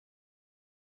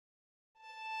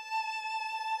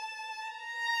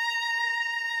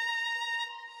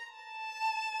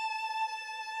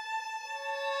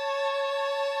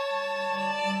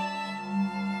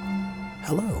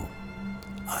Hello,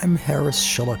 I'm Harris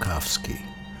Shilikovsky,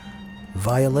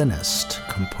 violinist,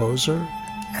 composer,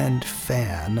 and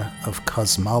fan of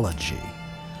cosmology.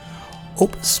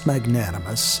 Opus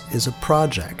Magnanimus is a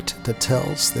project that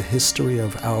tells the history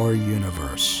of our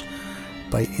universe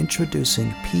by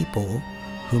introducing people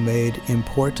who made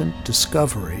important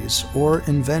discoveries or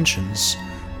inventions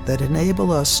that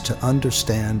enable us to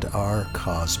understand our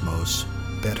cosmos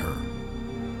better.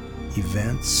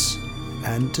 Events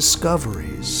and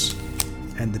discoveries,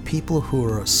 and the people who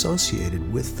are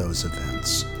associated with those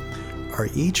events, are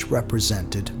each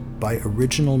represented by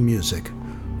original music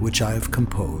which I have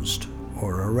composed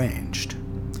or arranged.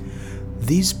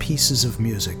 These pieces of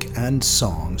music and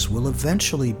songs will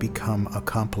eventually become a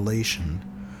compilation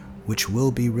which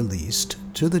will be released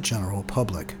to the general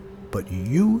public, but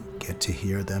you get to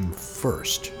hear them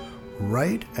first,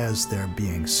 right as they're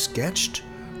being sketched,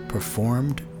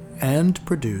 performed, and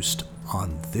produced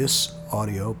on this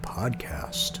audio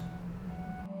podcast.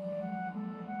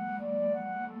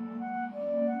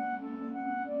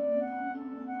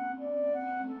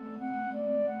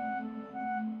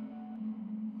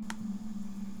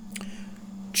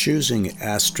 Choosing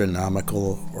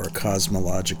astronomical or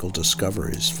cosmological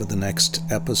discoveries for the next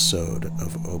episode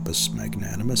of Opus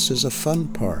Magnanimus is a fun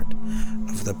part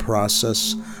of the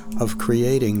process of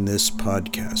creating this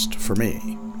podcast for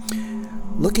me.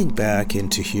 Looking back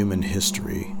into human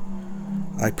history,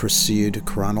 I proceed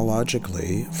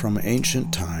chronologically from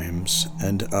ancient times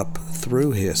and up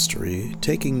through history,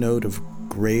 taking note of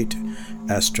great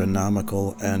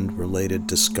astronomical and related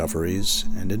discoveries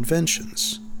and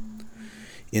inventions.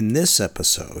 In this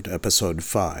episode, episode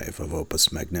 5 of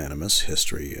Opus Magnanimus,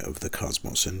 History of the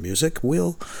Cosmos and Music,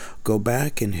 we'll go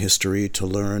back in history to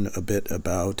learn a bit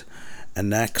about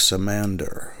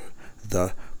Anaximander,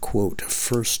 the, quote,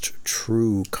 first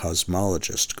true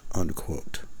cosmologist,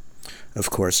 unquote. Of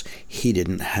course, he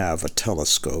didn't have a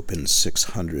telescope in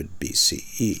 600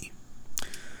 BCE.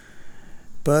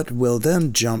 But we'll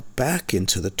then jump back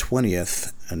into the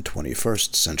 20th and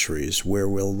 21st centuries, where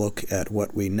we'll look at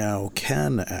what we now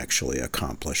can actually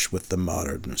accomplish with the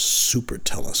modern super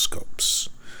telescopes.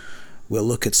 We'll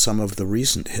look at some of the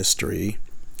recent history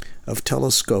of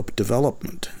telescope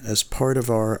development as part of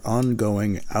our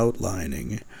ongoing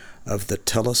outlining of the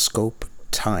telescope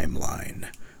timeline,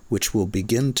 which will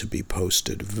begin to be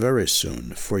posted very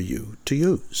soon for you to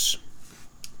use.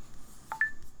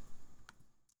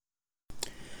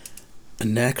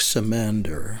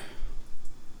 Anaximander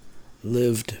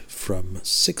lived from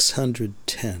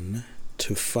 610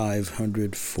 to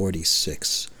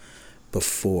 546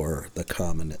 before the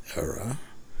Common Era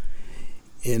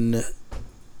in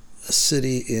a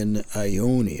city in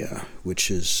Ionia, which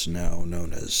is now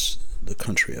known as the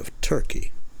country of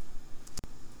Turkey.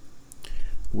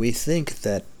 We think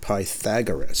that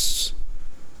Pythagoras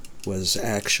was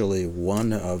actually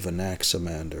one of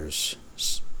Anaximander's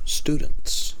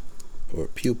students or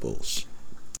pupils.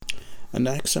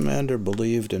 Anaximander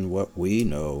believed in what we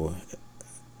know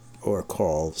or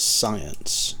call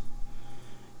science.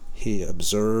 He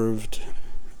observed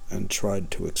and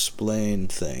tried to explain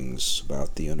things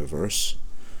about the universe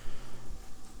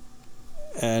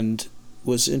and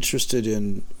was interested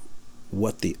in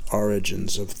what the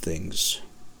origins of things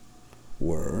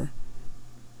were,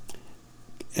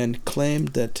 and claimed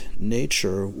that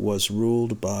nature was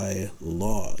ruled by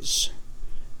laws,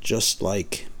 just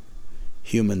like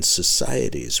human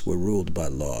societies were ruled by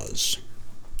laws.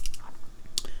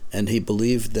 And he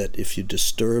believed that if you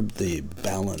disturbed the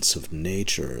balance of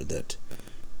nature, that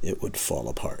it would fall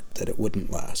apart, that it wouldn't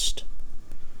last.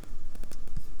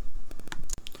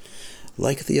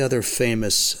 Like the other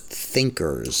famous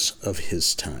thinkers of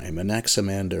his time,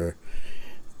 Anaximander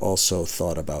also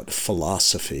thought about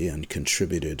philosophy and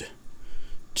contributed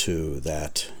to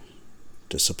that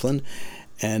discipline.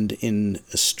 And in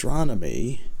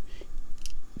astronomy,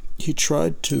 he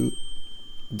tried to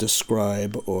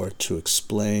describe or to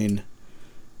explain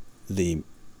the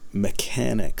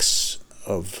mechanics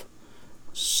of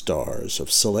stars, of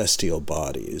celestial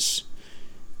bodies,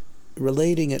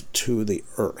 relating it to the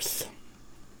Earth.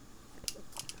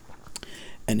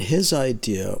 And his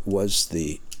idea was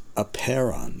the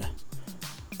apeiron,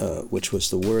 which was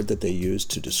the word that they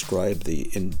used to describe the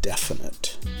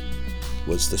indefinite,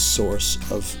 was the source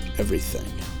of everything.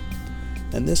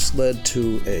 And this led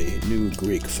to a new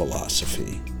Greek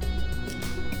philosophy,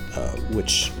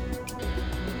 which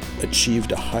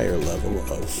achieved a higher level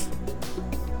of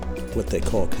what they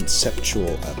call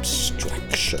conceptual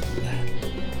abstraction.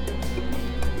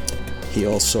 He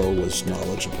also was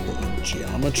knowledgeable in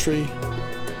geometry,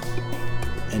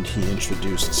 and he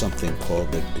introduced something called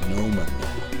the gnomon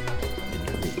in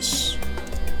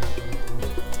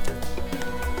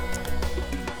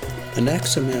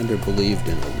Anaximander believed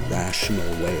in a rational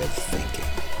way of thinking,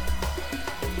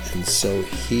 and so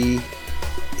he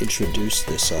introduced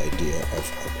this idea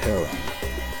of aperon,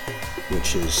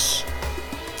 which is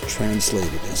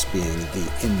translated as being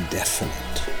the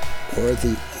indefinite or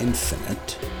the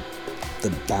infinite,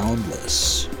 the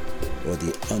boundless or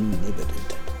the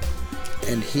unlimited.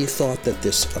 And he thought that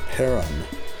this aperon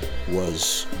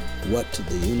was what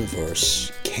the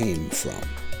universe came from.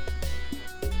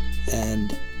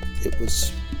 And it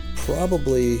was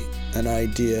probably an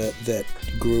idea that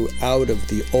grew out of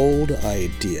the old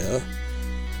idea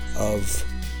of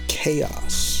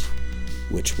chaos,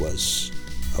 which was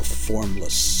a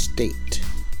formless state,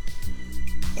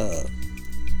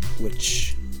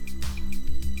 which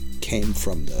came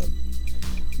from the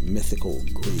mythical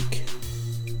Greek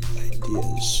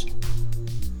ideas.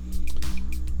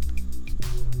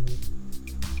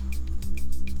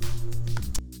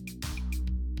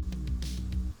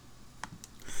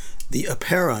 The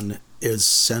aperon is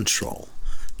central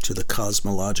to the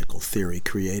cosmological theory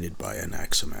created by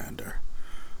Anaximander,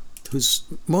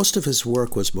 most of his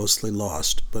work was mostly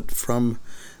lost, but from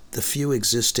the few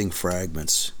existing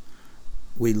fragments,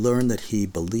 we learn that he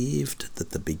believed that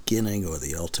the beginning or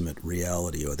the ultimate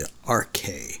reality or the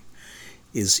arche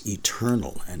is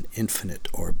eternal and infinite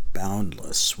or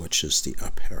boundless, which is the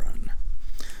aperon,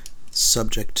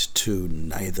 subject to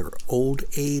neither old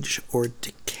age or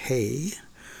decay,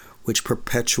 which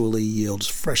perpetually yields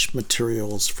fresh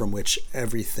materials from which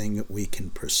everything we can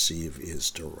perceive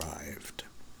is derived.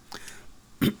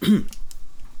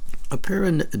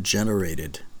 Aperon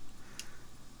generated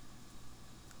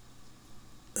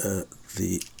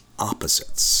the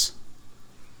opposites,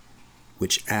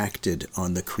 which acted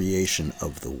on the creation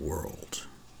of the world.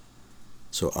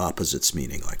 So opposites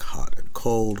meaning like hot and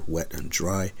cold, wet and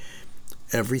dry.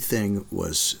 Everything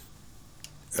was,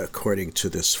 according to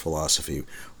this philosophy,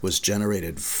 was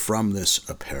generated from this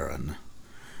aperon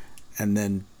and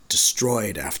then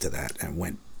destroyed after that and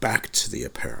went back to the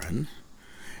aperon.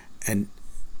 And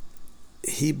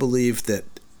he believed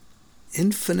that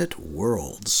infinite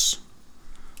worlds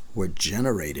were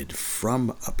generated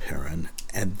from aperon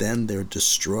and then they're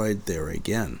destroyed there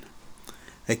again.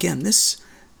 Again, this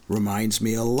reminds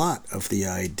me a lot of the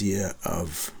idea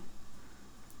of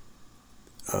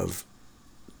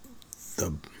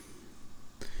the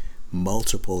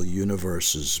multiple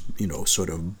universes, sort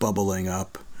of bubbling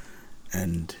up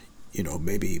and,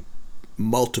 maybe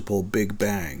multiple big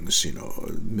bangs,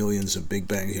 millions of big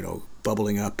bangs,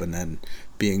 bubbling up and then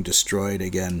being destroyed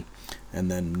again,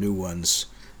 and then new ones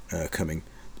coming.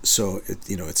 So,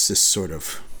 it's this sort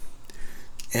of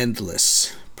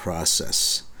endless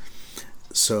process.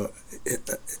 So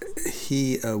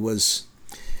he was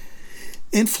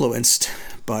influenced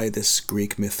by this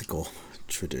Greek mythical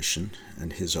tradition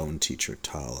and his own teacher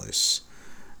Thales,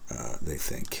 they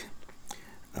think.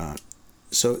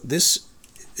 So this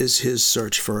is his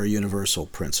search for a universal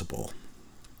principle.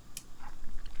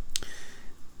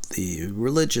 The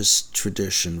religious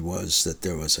tradition was that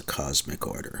there was a cosmic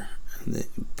order,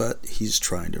 but he's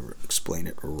trying to explain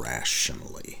it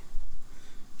rationally.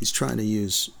 He's trying to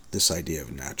use this idea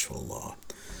of natural law.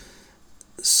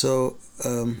 So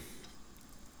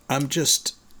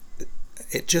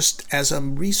as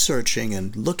I'm researching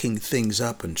and looking things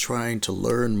up and trying to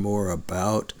learn more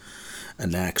about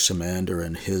Anaximander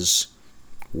and his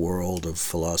world of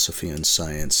philosophy and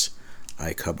science,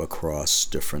 I come across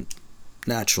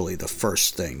naturally the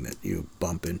first thing that you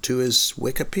bump into is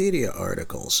Wikipedia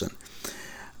articles. And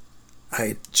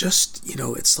I just,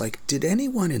 it's like, did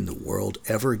anyone in the world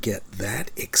ever get that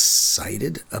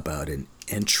excited about an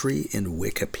entry in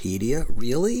Wikipedia?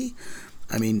 Really?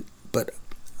 But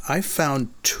I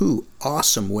found 2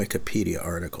 awesome Wikipedia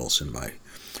articles in my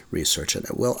research. And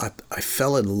I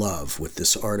fell in love with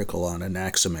this article on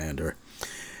Anaximander.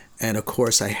 And of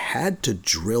course, I had to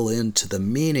drill into the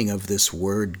meaning of this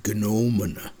word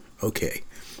gnomon. Okay,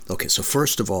 so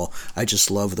first of all, I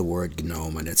just love the word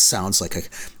gnomon. It sounds like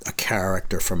a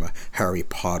character from a Harry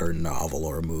Potter novel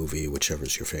or movie,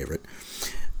 whichever's your favorite.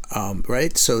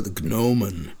 Right? So the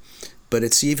gnomon. But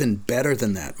it's even better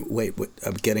than that. Wait,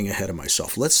 I'm getting ahead of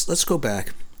myself. Let's go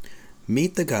back.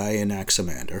 Meet the guy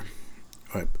Anaximander.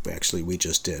 Actually, we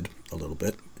just did a little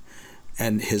bit.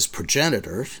 And his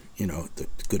progenitor, the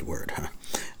good word,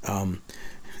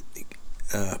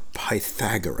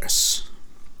 Pythagoras.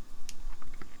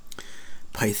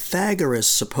 Pythagoras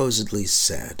supposedly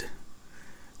said,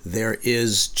 "There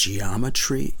is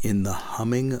geometry in the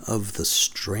humming of the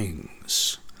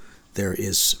strings. There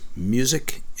is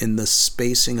music in the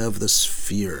spacing of the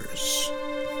spheres."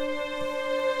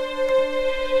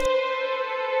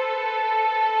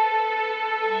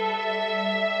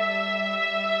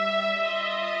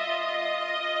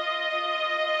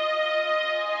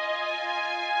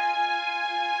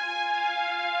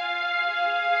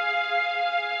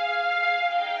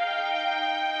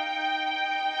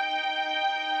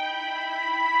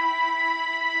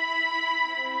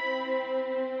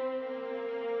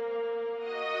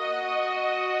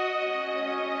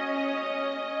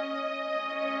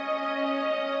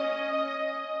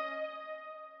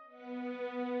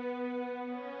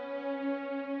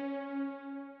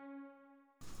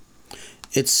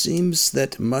 It seems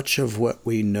that much of what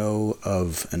we know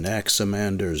of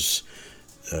Anaximander's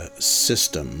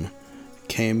system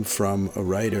came from a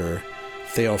writer,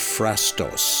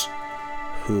 Theophrastos,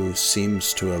 who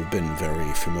seems to have been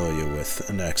very familiar with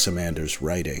Anaximander's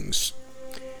writings.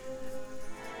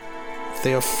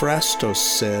 Theophrastos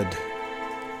said,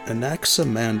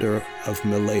 Anaximander of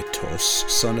Miletos,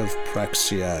 son of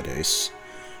Praxiades,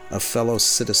 a fellow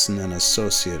citizen and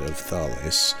associate of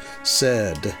Thales,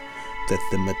 said that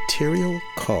the material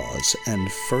cause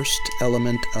and first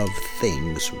element of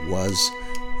things was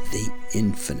the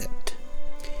infinite.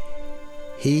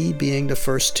 He being the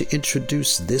first to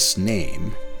introduce this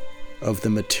name of the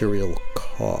material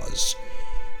cause.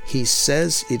 He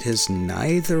says it is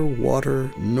neither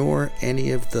water nor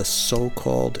any of the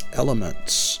so-called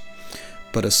elements,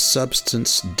 but a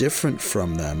substance different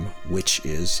from them, which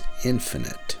is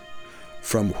infinite,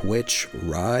 from which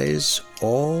rise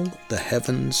all the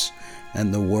heavens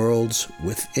and the worlds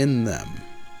within them.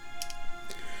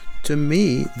 To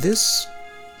me, this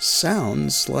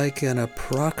sounds like an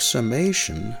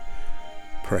approximation,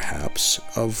 perhaps,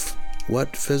 of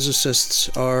what physicists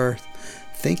are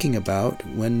thinking about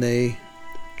when they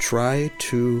try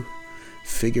to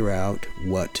figure out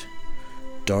what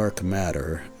dark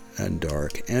matter and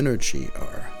dark energy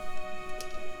are.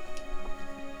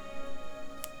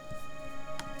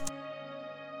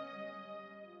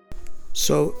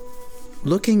 So,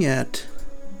 looking at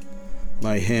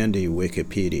my handy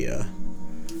Wikipedia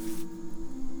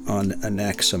on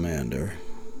Anaximander,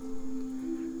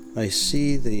 I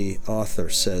see the author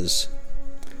says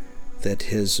that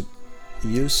his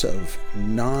use of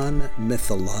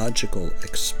non-mythological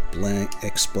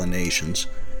explanations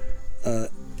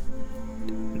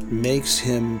makes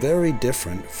him very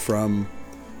different from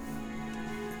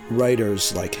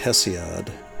writers like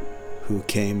Hesiod, who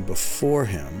came before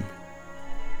him,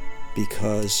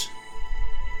 because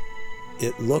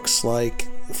it looks like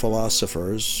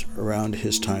philosophers around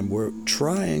his time were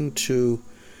trying to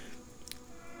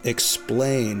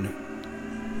explain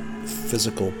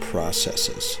physical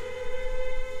processes,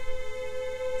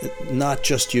 not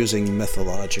just using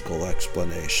mythological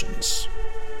explanations.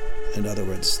 In other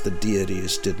words, the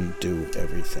deities didn't do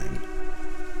everything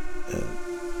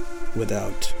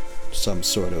without some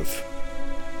sort of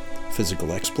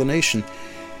physical explanation.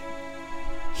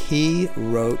 He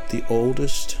wrote the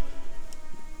oldest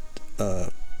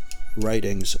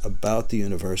writings about the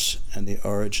universe and the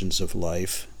origins of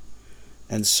life,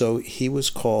 and so he was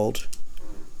called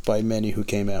by many who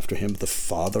came after him the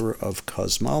father of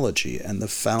cosmology and the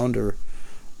founder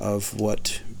of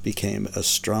what became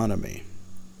astronomy.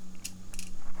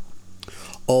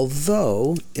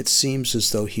 Although it seems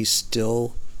as though he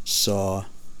still saw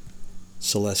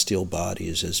celestial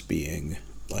bodies as being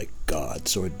like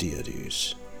gods or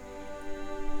deities.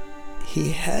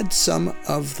 He had some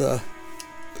of the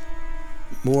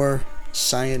more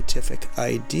scientific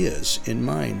ideas in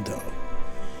mind, though.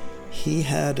 He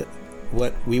had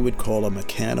what we would call a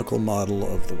mechanical model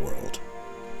of the world.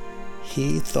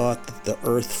 He thought that the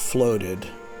earth floated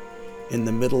in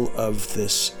the middle of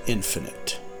this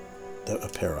infinite, the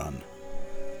apeiron,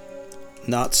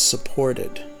 not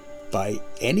supported by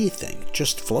anything,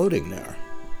 just floating there.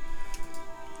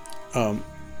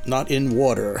 Not in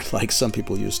water, like some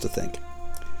people used to think.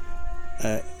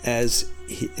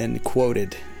 And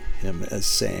quoted him as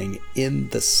saying, in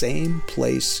the same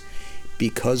place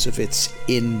because of its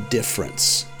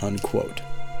indifference, unquote.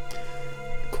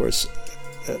 Of course,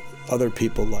 other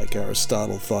people like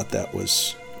Aristotle thought that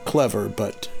was clever,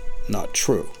 but not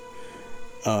true.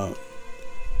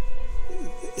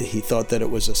 He thought that it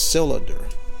was a cylinder,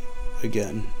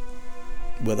 again,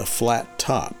 with a flat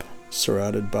top,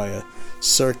 surrounded by a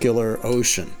circular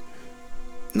ocean.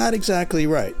 Not exactly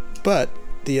right, but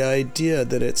the idea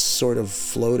that it's sort of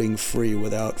floating free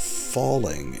without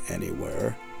falling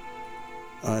anywhere,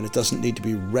 and it doesn't need to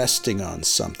be resting on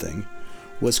something,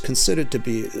 was considered to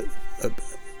be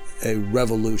a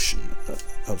revolution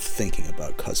of thinking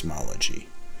about cosmology.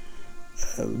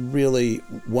 Really,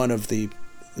 one of the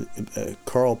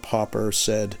Karl Popper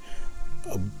said,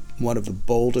 one of the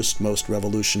boldest, most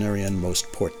revolutionary, and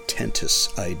most portentous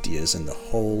ideas in the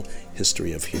whole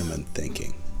history of human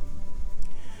thinking.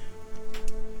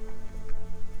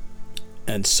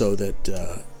 And so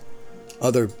that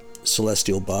other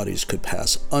celestial bodies could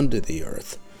pass under the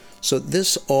earth. So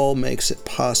this all makes it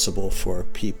possible for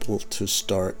people to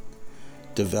start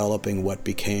developing what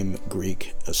became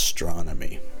Greek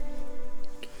astronomy.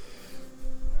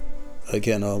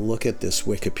 Again, I'll look at this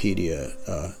Wikipedia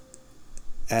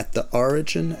At the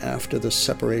origin, after the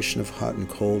separation of hot and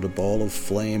cold, a ball of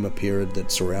flame appeared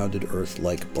that surrounded Earth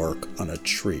like bark on a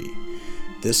tree.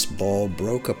 This ball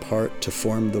broke apart to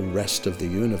form the rest of the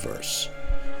universe.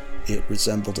 It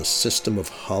resembled a system of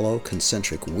hollow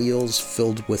concentric wheels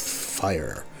filled with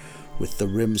fire, with the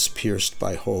rims pierced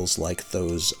by holes like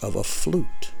those of a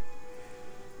flute.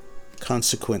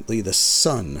 Consequently, the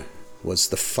sun was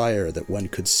the fire that one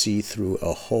could see through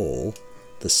a hole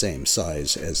the same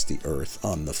size as the Earth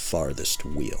on the farthest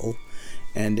wheel,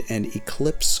 and an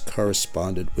eclipse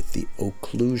corresponded with the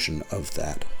occlusion of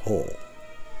that hole.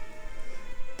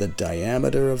 The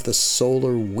diameter of the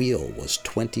solar wheel was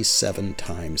 27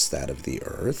 times that of the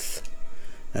Earth,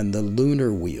 and the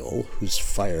lunar wheel, whose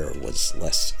fire was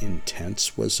less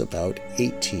intense, was about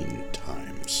 18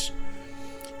 times.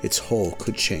 Its hole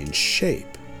could change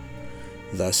shape,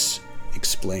 thus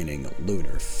explaining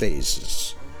lunar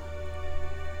phases.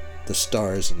 The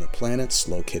stars and the planets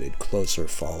located closer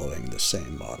following the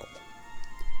same model.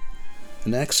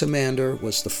 Anaximander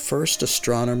was the first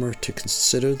astronomer to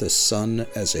consider the sun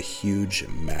as a huge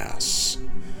mass.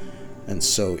 And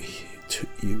so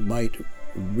you might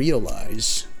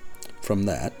realize from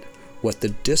that what the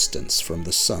distance from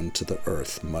the sun to the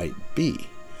Earth might be.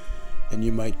 And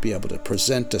you might be able to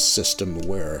present a system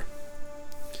where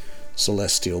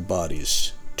celestial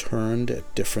bodies turned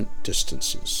at different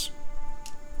distances.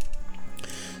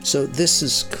 So this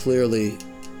is clearly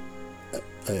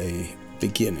a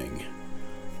beginning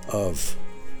of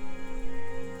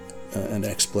an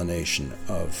explanation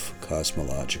of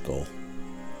cosmological,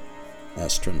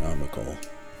 astronomical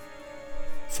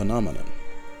phenomenon.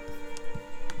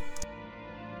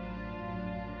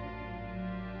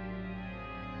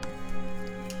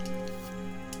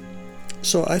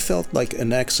 So I felt like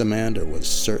Anaximander was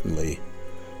certainly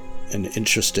an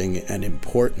interesting and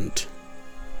important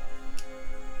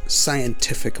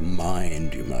scientific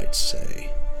mind, you might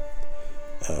say,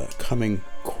 coming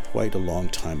quite a long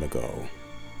time ago.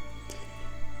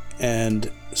 And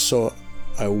so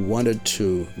I wanted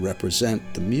to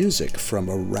represent the music from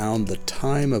around the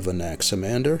time of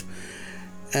Anaximander,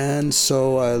 and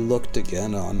so I looked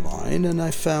again online and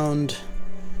I found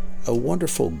a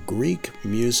wonderful Greek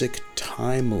music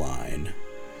timeline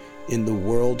in the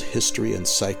World History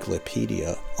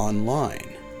Encyclopedia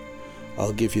online.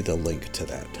 I'll give you the link to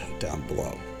that down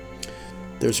below.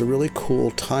 There's a really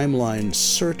cool timeline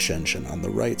search engine on the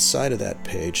right side of that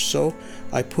page, so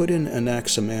I put in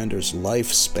Anaximander's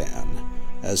lifespan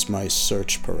as my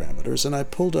search parameters, and I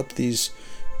pulled up these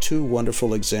two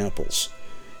wonderful examples.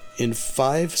 In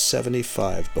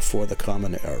 575 before the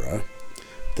Common Era,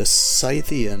 the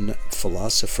Scythian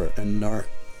philosopher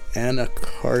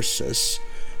Anacharsis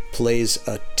plays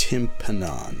a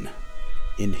tympanon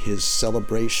in his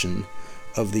celebration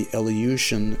of the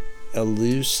Eleusinian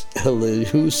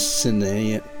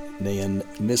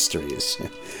mysteries.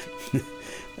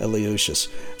 Eleusis.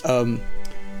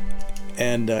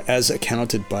 And as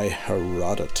accounted by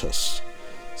Herodotus.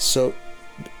 So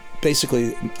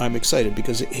basically, I'm excited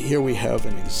because here we have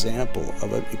an example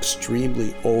of an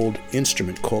extremely old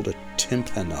instrument called a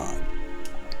tympanon,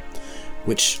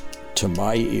 which to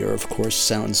my ear, of course,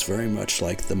 sounds very much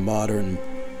like the modern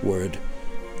word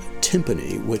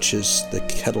timpani, which is the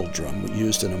kettle drum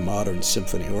used in a modern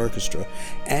symphony orchestra.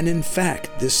 And in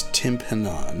fact, this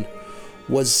tympanon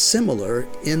was similar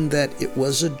in that it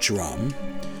was a drum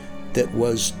that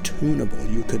was tunable.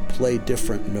 You could play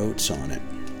different notes on it.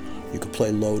 You could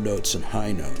play low notes and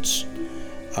high notes.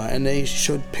 And they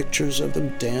showed pictures of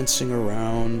them dancing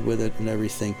around with it and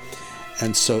everything.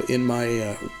 And so in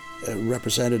my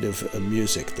representative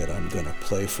music that I'm going to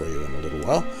play for you in a little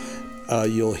while,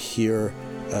 you'll hear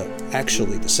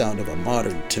actually the sound of a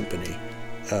modern timpani.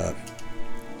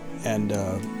 And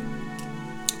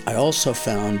I also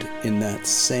found in that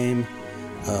same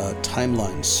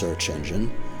timeline search engine,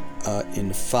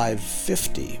 in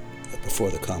 550 before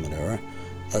the Common Era,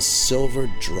 a silver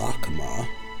drachma,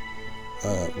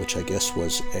 which I guess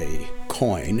was a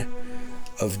coin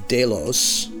of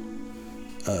Delos,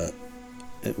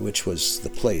 which was the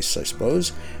place, I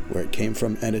suppose, where it came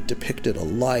from, and it depicted a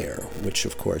lyre, which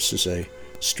of course is a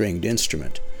stringed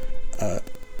instrument.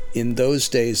 In those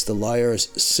days, the lyre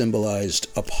symbolized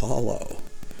Apollo,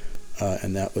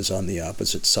 and that was on the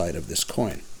opposite side of this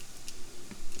coin.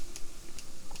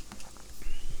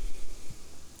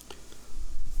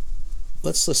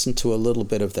 Let's listen to a little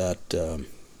bit of that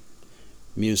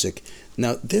music.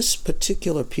 Now, this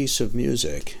particular piece of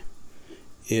music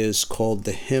is called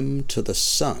the Hymn to the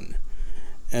Sun,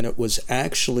 and it was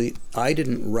actually, I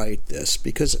didn't write this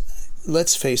because,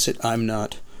 let's face it, I'm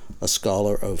not a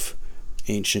scholar of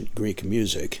ancient Greek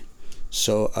music,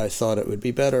 So I thought it would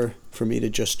be better for me to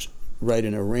just write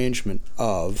an arrangement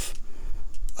of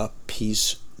a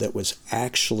piece that was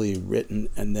actually written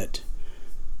and that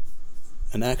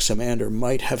Anaximander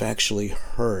might have actually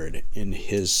heard in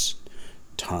his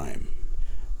time,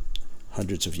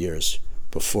 hundreds of years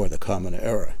before the Common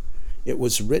Era. It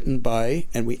was written by,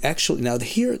 and we actually, now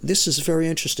here, this is very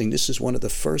interesting. This is one of the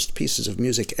first pieces of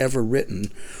music ever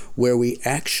written where we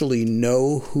actually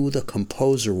know who the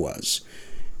composer was.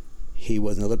 He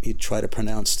was, now let me try to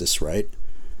pronounce this right,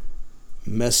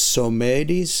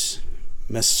 Mesomedes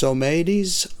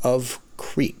of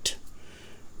Crete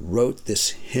wrote this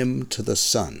hymn to the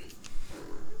sun.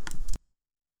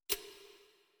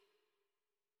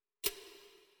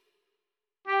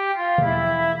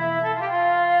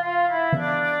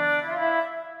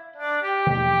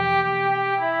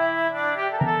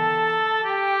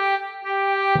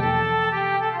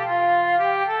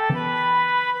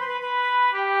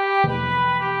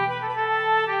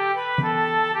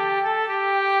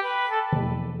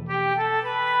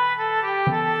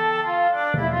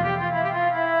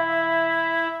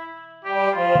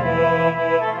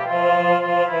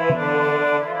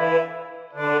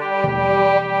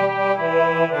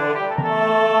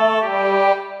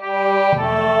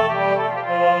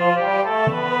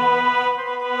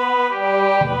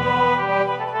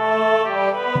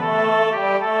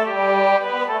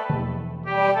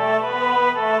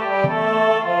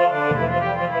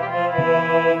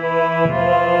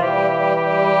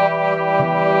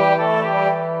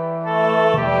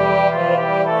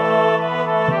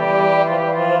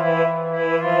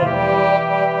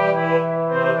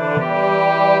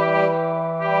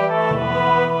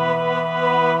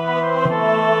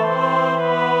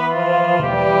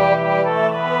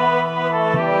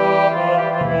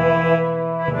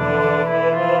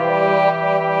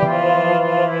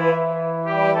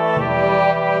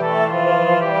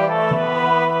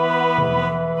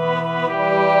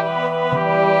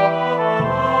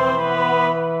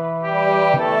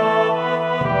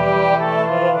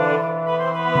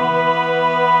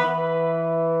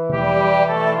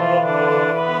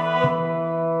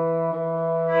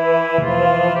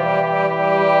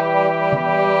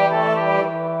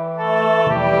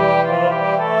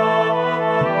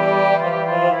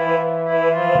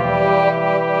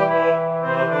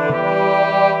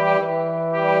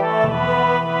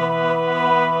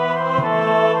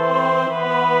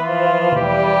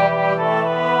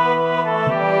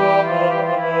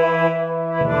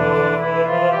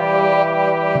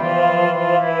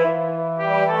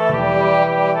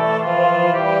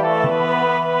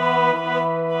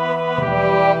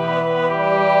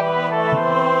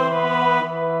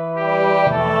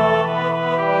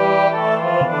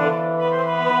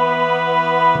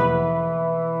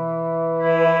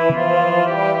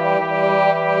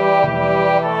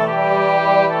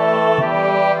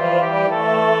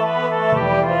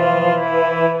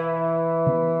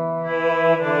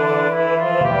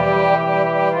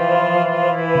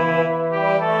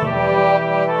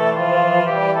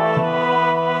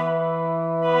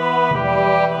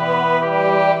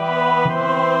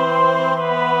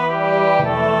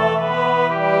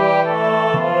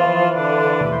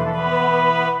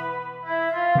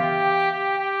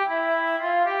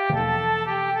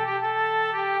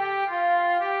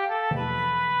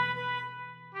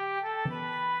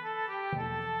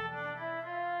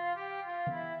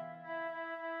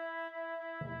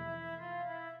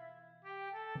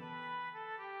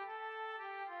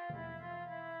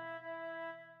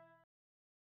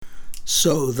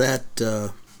 So that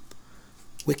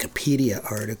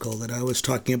Wikipedia article that I was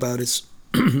talking about is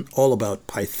all about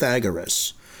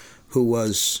Pythagoras, who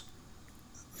was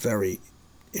a very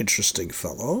interesting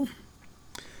fellow.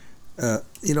 A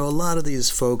lot of these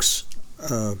folks,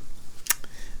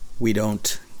 we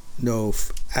don't know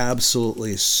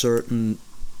absolutely certain.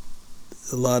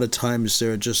 A lot of times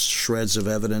they're just shreds of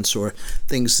evidence or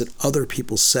things that other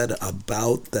people said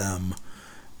about them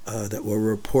that were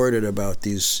reported about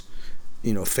these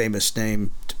famous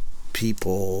named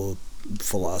people,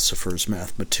 philosophers,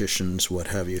 mathematicians, what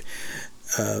have you.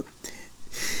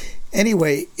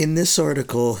 Anyway, in this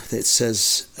article, it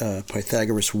says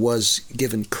Pythagoras was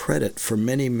given credit for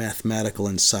many mathematical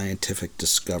and scientific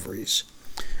discoveries.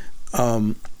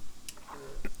 In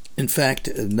fact,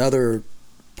 another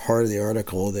part of the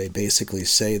article, they basically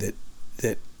say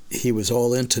that he was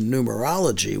all into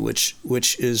numerology,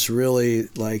 which is really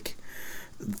like,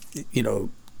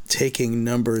 taking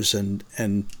numbers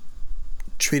and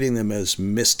treating them as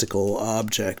mystical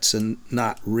objects and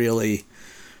not really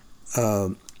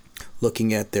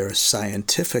looking at their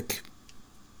scientific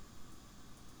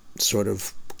sort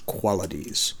of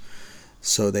qualities.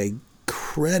 So they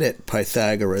credit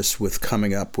Pythagoras with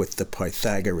coming up with the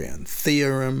Pythagorean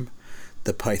theorem,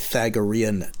 the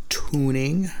Pythagorean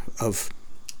tuning of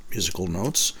musical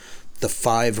notes, the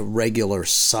 5 regular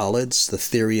solids, the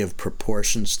theory of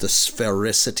proportions, the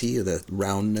sphericity, the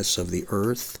roundness of the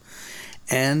earth,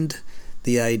 and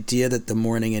the idea that the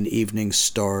morning and evening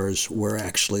stars were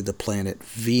actually the planet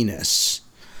Venus.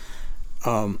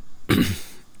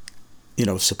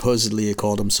 Supposedly he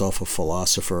called himself a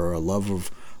philosopher or a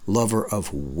lover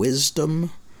of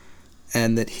wisdom,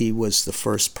 and that he was the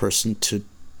first person to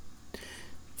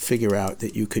figure out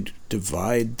that you could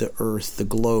divide the earth, the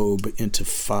globe, into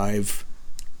 5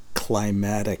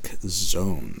 climatic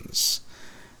zones.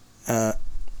 A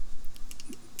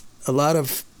lot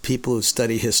of people who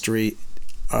study history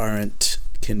aren't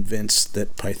convinced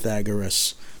that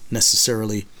Pythagoras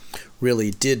necessarily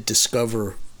really did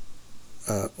discover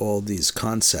all these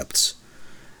concepts,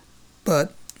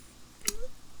 but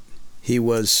he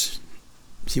was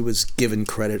given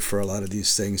credit for a lot of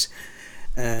these things.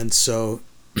 And so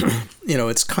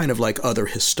it's kind of like other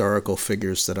historical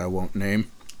figures that I won't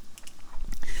name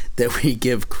that we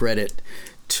give credit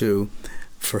to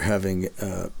for having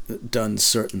done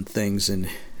certain things in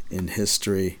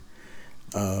history.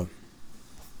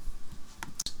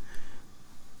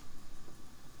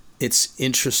 It's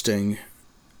interesting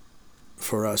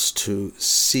for us to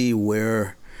see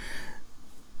where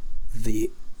the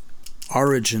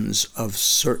origins of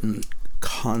certain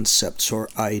concepts or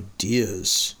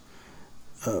ideas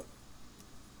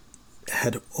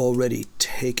had already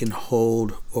taken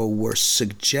hold or were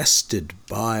suggested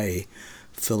by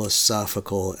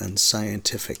philosophical and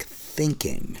scientific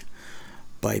thinking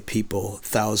by people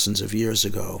thousands of years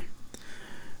ago.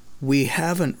 We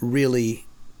haven't really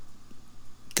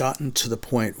gotten to the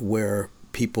point where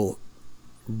people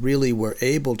really were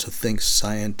able to think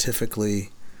scientifically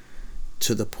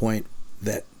to the point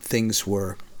that things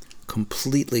were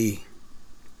completely,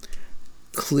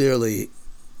 clearly,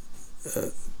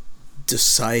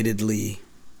 decidedly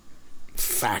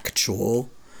factual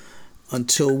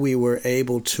until we were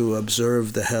able to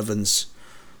observe the heavens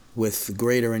with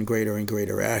greater and greater and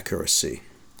greater accuracy.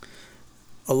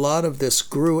 A lot of this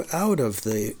grew out of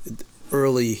the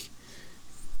early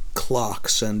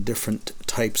clocks and different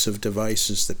types of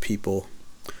devices that people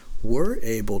were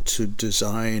able to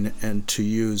design and to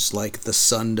use, like the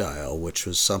sundial, which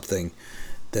was something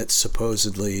that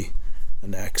supposedly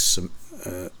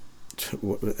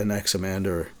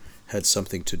Anaximander had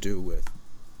something to do with.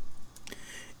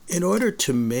 In order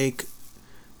to make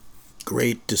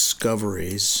great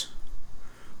discoveries,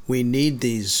 we need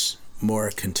these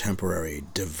more contemporary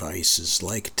devices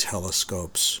like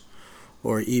telescopes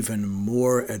or even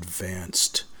more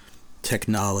advanced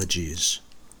technologies.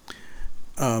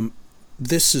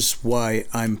 This is why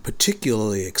I'm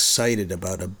particularly excited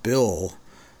about a bill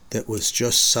that was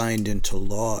just signed into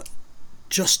law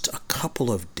just a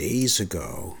couple of days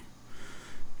ago,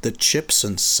 the Chips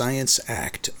and Science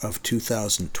Act of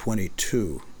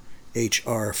 2022,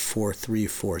 H.R.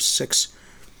 4346,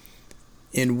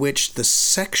 in which the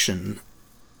section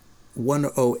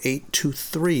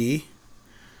 10823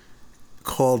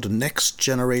 called Next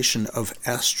Generation of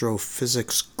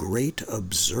Astrophysics Great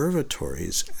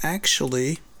Observatories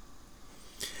actually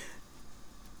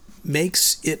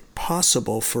makes it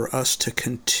possible for us to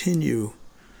continue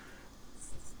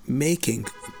making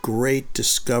great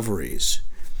discoveries.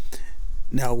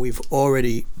 Now, we've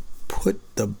already put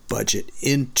the budget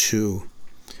into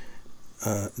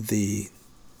the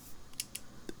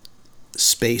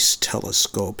space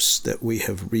telescopes that we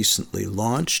have recently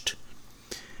launched.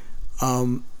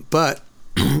 But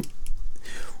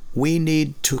we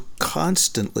need to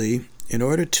constantly, in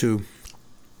order to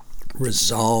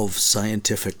resolve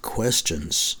scientific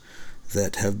questions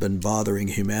that have been bothering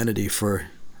humanity for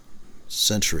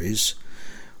centuries,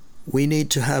 we need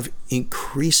to have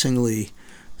increasingly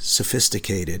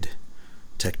sophisticated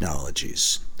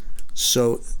technologies.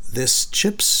 So this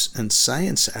Chips and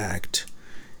Science Act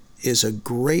is a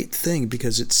great thing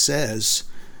because it says,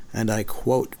 and I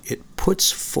quote, "It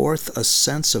puts forth a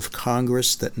sense of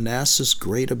Congress that NASA's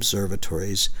great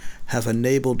observatories have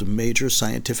enabled major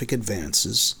scientific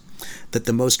advances, that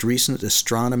the most recent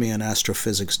astronomy and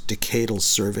astrophysics decadal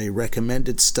survey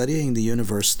recommended studying the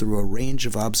universe through a range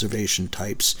of observation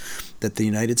types, that the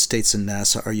United States and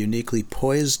NASA are uniquely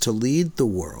poised to lead the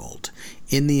world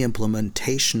in the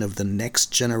implementation of the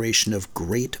next generation of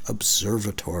great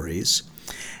observatories,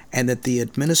 and that the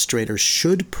administrator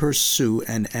should pursue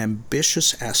an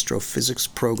ambitious astrophysics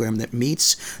program that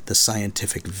meets the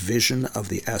scientific vision of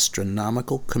the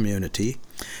astronomical community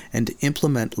and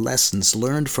implement lessons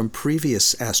learned from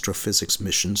previous astrophysics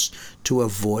missions to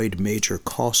avoid major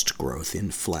cost growth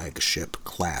in flagship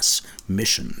class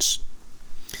missions.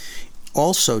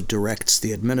 Also directs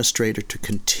the administrator to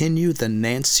continue the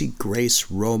Nancy Grace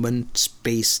Roman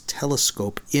Space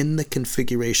Telescope in the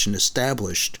configuration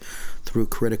established through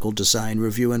critical design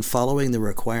review and following the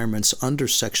requirements under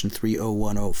Section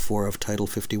 30104 of Title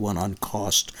 51 on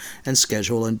cost and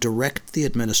schedule, and direct the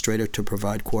administrator to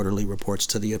provide quarterly reports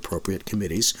to the appropriate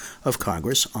committees of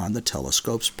Congress on the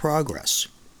telescope's progress.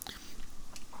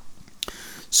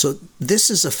 So this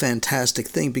is a fantastic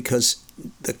thing, because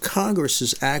the Congress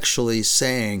is actually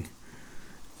saying,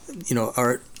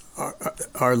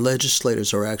 our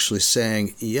legislators are actually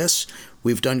saying, yes,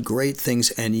 we've done great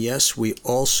things, and yes, we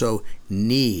also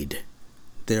need,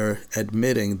 they're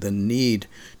admitting the need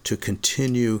to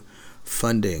continue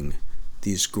funding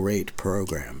these great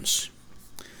programs.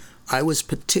 I was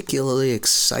particularly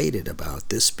excited about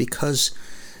this because,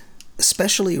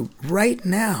 especially right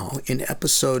now in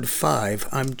episode 5,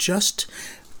 I'm just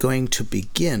going to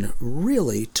begin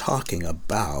really talking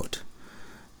about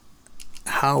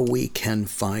how we can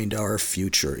find our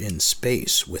future in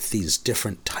space with these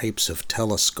different types of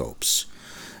telescopes.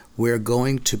 We're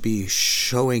going to be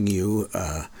showing you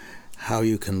how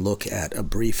you can look at a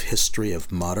brief history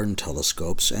of modern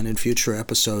telescopes, and in future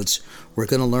episodes we're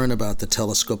going to learn about the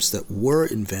telescopes that were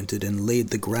invented and laid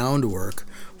the groundwork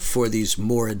for these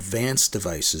more advanced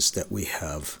devices that we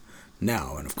have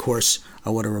now. And of course, I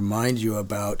want to remind you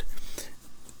about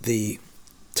the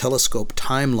telescope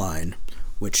timeline,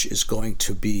 which is going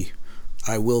to be,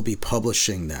 I will be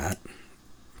publishing that.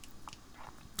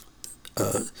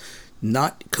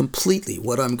 Not completely.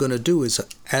 What I'm going to do is,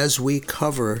 as we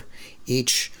cover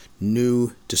each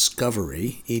new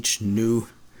discovery, each new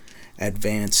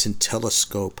advance in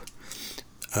telescope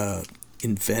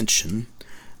invention,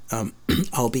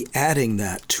 I'll be adding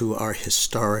that to our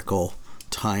historical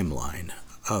timeline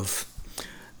of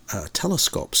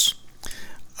telescopes.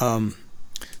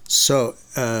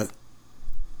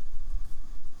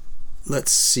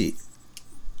 Let's see.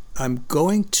 I'm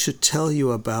going to tell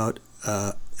you about,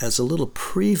 as a little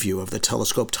preview of the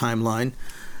telescope timeline,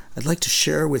 I'd like to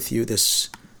share with you this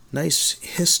nice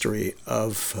history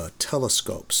of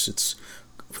telescopes. It's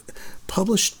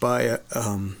published by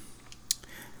an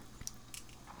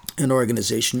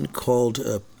organization called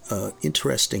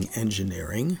Interesting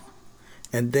Engineering,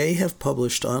 and they have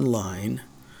published online.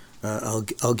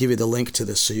 I'll give you the link to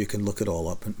this so you can look it all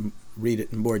up and read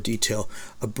it in more detail.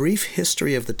 A brief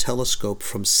history of the telescope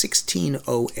from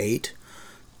 1608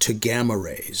 to gamma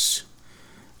rays.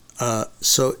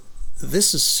 So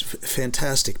this is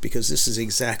fantastic, because this is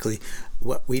exactly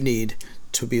what we need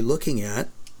to be looking at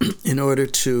in order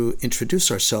to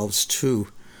introduce ourselves to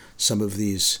some of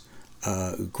these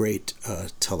great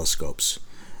telescopes.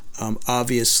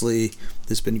 Obviously,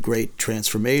 there's been great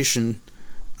transformation.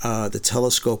 The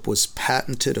telescope was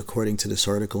patented, according to this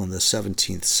article, in the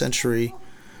 17th century.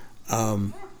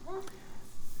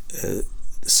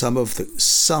 Some of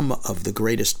the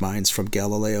greatest minds, from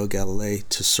Galileo Galilei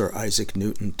to Sir Isaac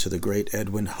Newton to the great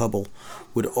Edwin Hubble,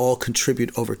 would all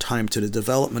contribute over time to the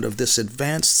development of this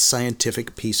advanced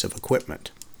scientific piece of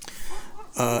equipment.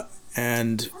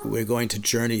 And we're going to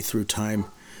journey through time.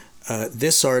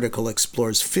 This article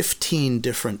explores 15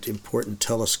 different important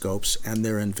telescopes and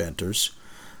their inventors.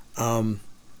 So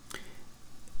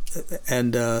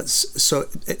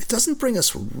it doesn't bring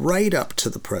us right up to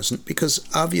the present, because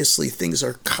obviously things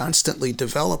are constantly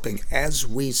developing as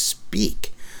we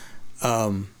speak.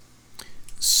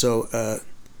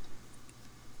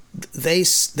 They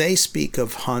speak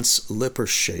of Hans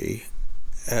Lippershey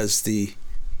as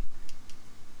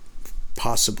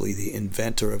possibly the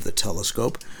inventor of the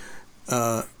telescope.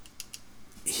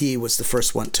 He was the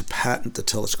first one to patent the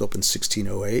telescope in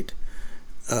 1608.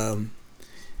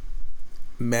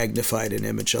 Magnified an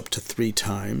image up to 3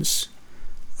 times,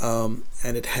 and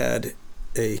it had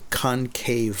a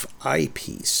concave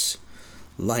eyepiece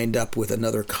lined up with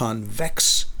another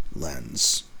convex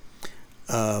lens.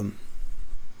 They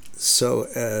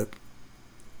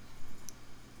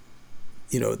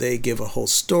give a whole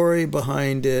story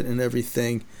behind it and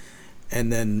everything,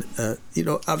 and then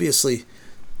obviously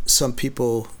some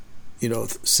people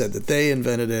said that they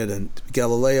invented it, and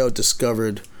Galileo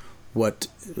discovered what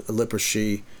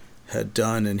Lippershey had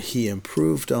done, and he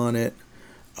improved on it.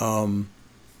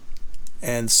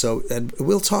 And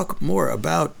we'll talk more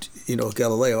about,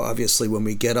 Galileo, obviously, when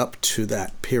we get up to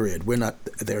that period. We're not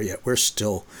there yet. We're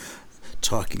still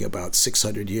talking about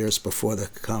 600 years before the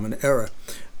Common Era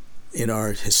in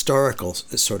our historical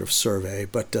sort of survey,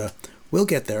 but we'll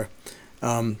get there.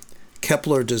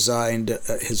 Kepler designed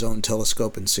his own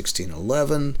telescope in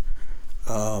 1611.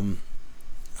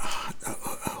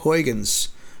 Huygens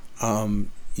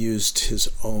used his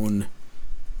own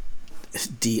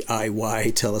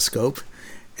DIY telescope,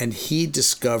 and he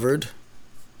discovered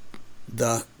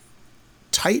the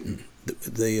Titan,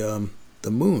 the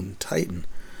moon, Titan.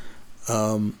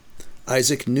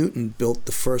 Isaac Newton built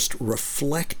the first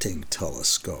reflecting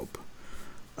telescope.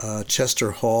 Chester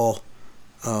Hall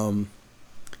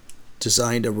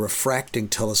designed a refracting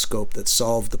telescope that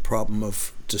solved the problem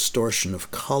of distortion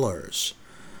of colors.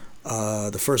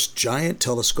 The first giant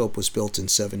telescope was built in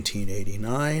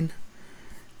 1789,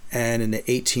 and in the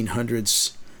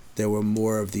 1800s there were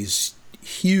more of these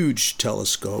huge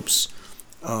telescopes.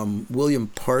 William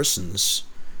Parsons,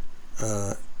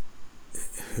 who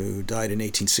died in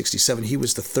 1867, he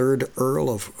was the third Earl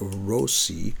of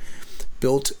Rosse,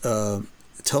 built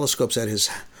telescopes at his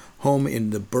home in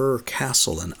the Birr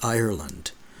Castle in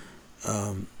Ireland.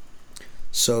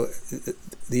 So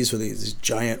these were these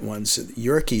giant ones.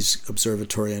 Yerkes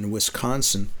Observatory in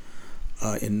Wisconsin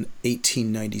in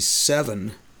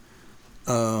 1897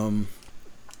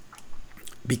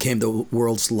 became the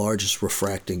world's largest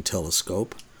refracting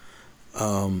telescope.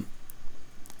 And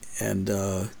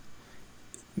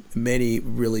many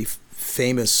really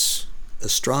famous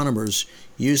astronomers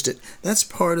used it. That's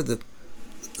part of the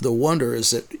wonder,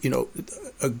 is that,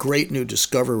 a great new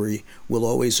discovery will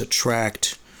always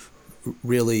attract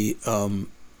really,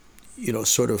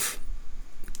 sort of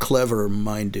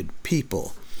clever-minded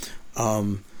people.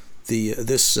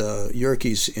 This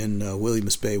Yerkes in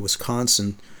Williams Bay,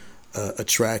 Wisconsin,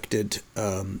 attracted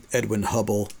Edwin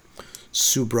Hubble,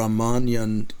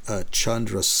 Subramanian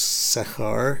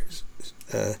Chandrasekhar,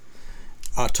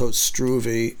 Otto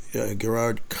Struve,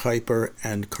 Gerard Kuiper,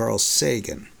 and Carl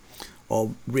Sagan,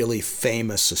 all really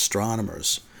famous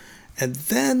astronomers. And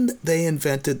then they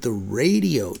invented the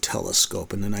radio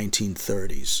telescope in the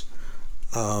 1930s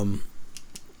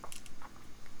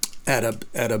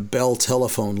at a Bell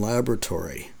Telephone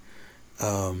Laboratory.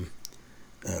 Karl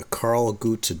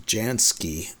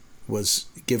Gutajansky was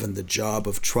given the job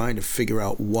of trying to figure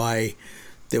out why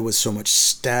there was so much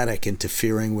static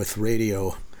interfering with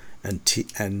radio and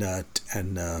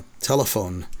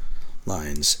telephone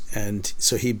lines, and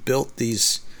so he built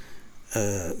these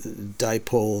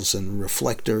dipoles and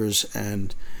reflectors,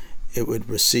 and it would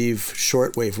receive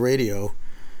shortwave radio,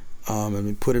 and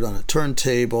we put it on a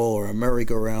turntable or a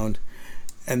merry-go-round,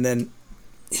 and then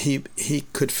he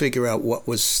could figure out what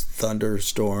was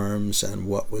thunderstorms and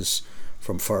what was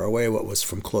from far away, what was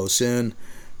from close in.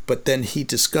 But then he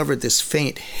discovered this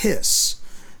faint hiss,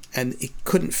 and he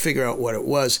couldn't figure out what it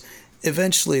was.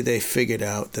 Eventually they figured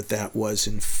out that was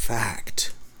in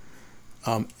fact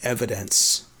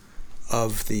evidence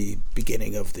of the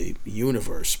beginning of the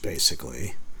universe,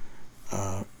 basically.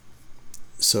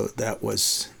 So that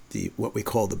was what we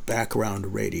call the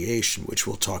background radiation, which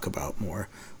we'll talk about more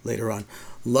later on.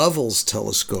 Lovell's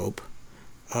telescope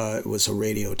was a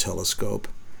radio telescope,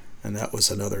 and that was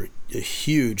a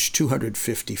huge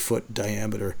 250-foot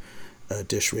diameter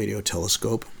dish radio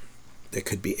telescope that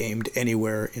could be aimed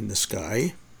anywhere in the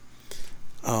sky.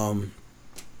 That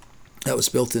was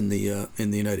built in the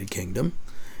United Kingdom,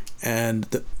 and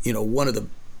one of the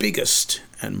biggest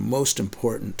and most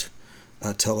important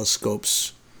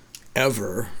telescopes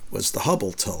ever was the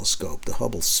Hubble telescope, the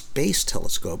Hubble Space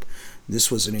Telescope.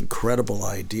 This was an incredible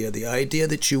idea. The idea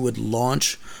that you would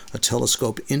launch a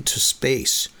telescope into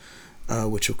space,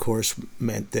 which of course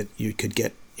meant that you could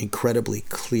get incredibly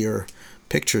clear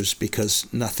pictures because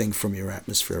nothing from your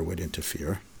atmosphere would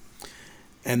interfere.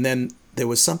 And then there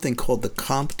was something called the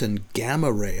Compton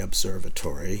Gamma Ray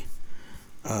Observatory.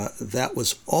 That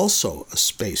was also a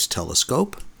space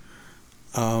telescope.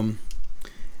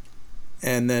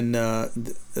 And then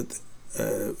it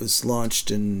was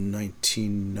launched in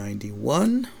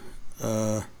 1991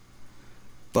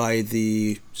 by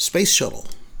the space shuttle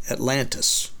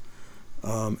Atlantis.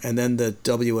 And then the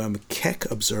W.M. Keck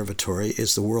Observatory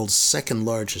is the world's second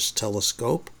largest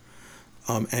telescope.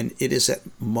 And it is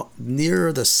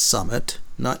near the summit,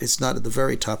 it's not at the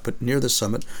very top, but near the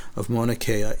summit of Mauna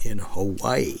Kea in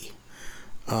Hawaii.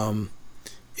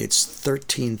 It's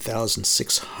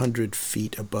 13,600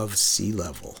 feet above sea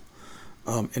level.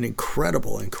 An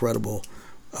incredible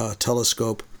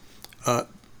telescope,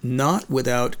 not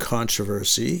without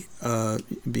controversy,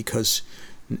 because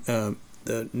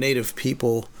the native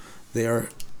people there,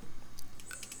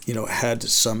 had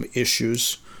some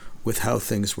issues with how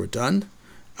things were done.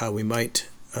 We might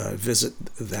visit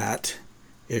that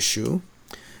issue.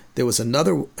 There was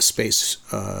another space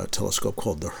telescope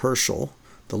called the Herschel,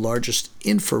 the largest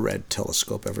infrared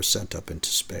telescope ever sent up into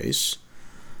space.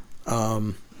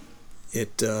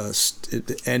 It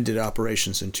ended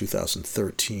operations in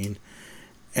 2013.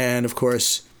 And, of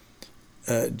course,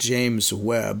 James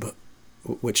Webb,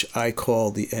 which I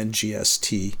call the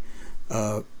NGST,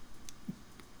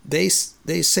 they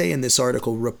say in this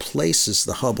article replaces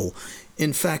the Hubble.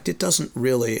 In fact, it doesn't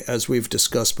really, as we've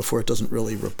discussed before, it doesn't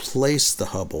really replace the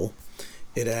Hubble.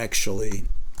 It actually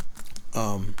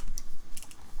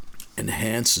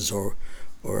enhances or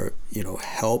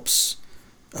helps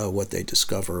what they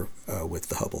discover with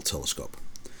the Hubble telescope.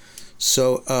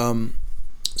 So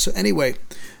anyway,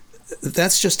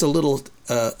 that's just a little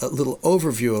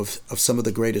overview of some of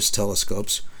the greatest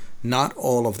telescopes. Not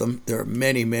all of them. There are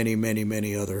many, many, many,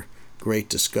 many other great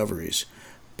discoveries.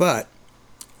 But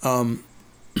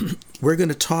we're going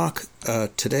to talk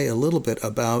today a little bit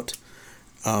about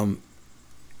a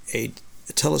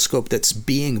telescope that's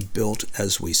being built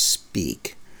as we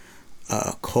speak,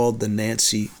 called the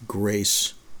Nancy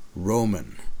Grace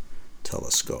Roman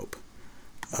telescope.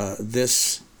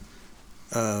 This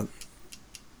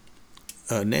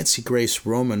Nancy Grace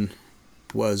Roman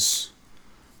was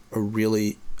a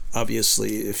really,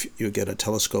 obviously, if you get a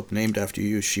telescope named after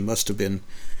you, she must have been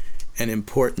an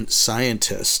important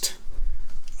scientist.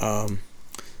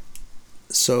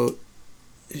 So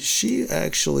she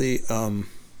actually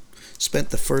spent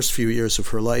the first few years of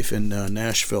her life in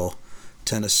Nashville,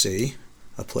 Tennessee,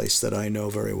 a place that I know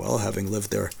very well, having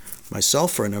lived there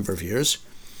myself for a number of years.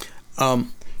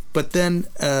 But then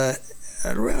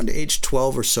at around age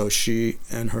 12 or so, she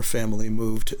and her family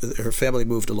moved. Her family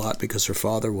moved a lot because her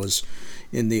father was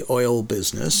in the oil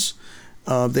business.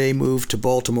 They moved to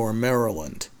Baltimore,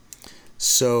 Maryland.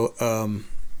 So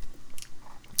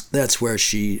that's where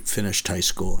she finished high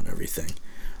school and everything.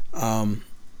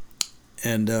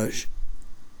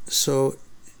 So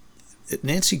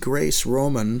Nancy Grace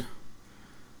Roman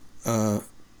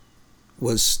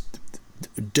was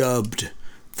dubbed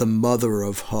the mother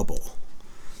of Hubble.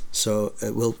 So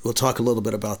we'll talk a little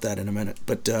bit about that in a minute.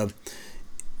 But in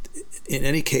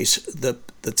any case, the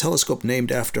telescope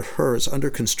named after her is under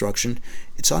construction.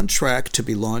 It's on track to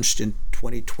be launched in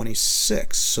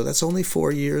 2026. So that's only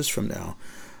 4 years from now.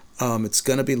 It's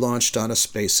going to be launched on a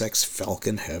SpaceX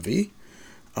Falcon Heavy.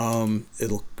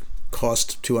 It'll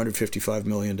cost $255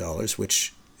 million,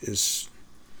 which is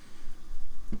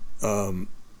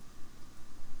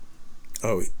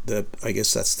I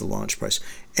guess that's the launch price.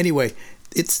 Anyway,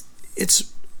 it's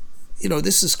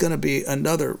this is going to be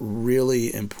another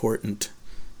really important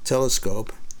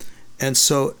telescope. And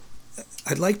so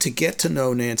I'd like to get to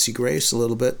know Nancy Grace a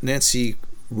little bit. Nancy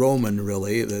Roman,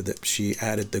 really, that she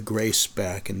added the Grace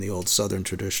back in the old Southern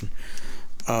tradition.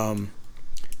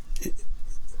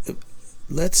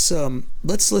 Let's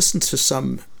listen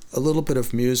to a little bit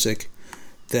of music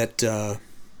that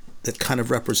kind of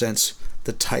represents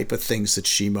the type of things that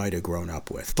she might have grown up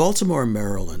with. Baltimore,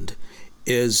 Maryland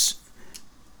is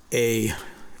a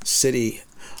city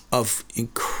of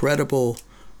incredible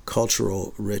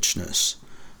cultural richness.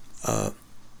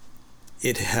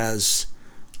 It has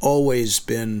always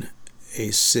been a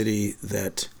city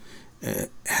that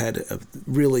had a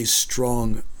really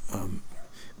strong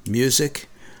music,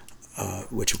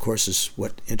 which of course is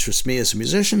what interests me as a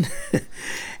musician.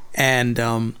 And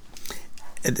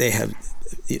they have,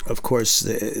 of course,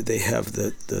 they have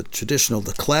the traditional,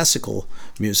 the classical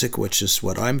music, which is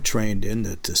what I'm trained in,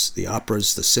 the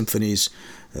operas, the symphonies,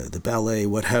 the ballet,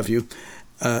 what have you.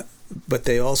 But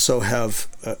they also have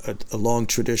a long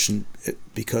tradition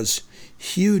because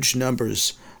huge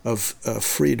numbers of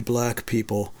freed black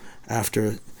people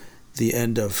after the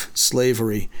end of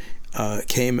slavery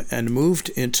came and moved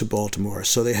into Baltimore.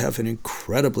 So they have an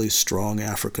incredibly strong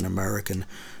African-American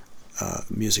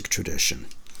music tradition.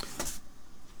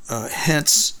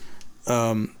 Hence,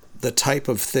 the type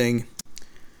of thing.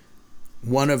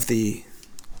 One of the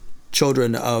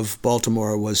children of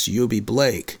Baltimore was Eubie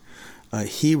Blake.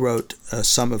 He wrote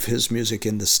some of his music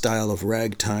in the style of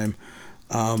ragtime.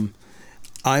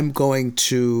 I'm going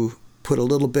to put a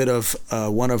little bit of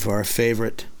one of our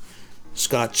favorite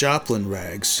Scott Joplin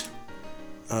rags,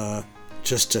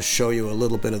 just to show you a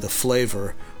little bit of the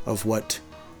flavor of what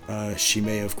she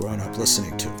may have grown up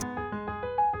listening to.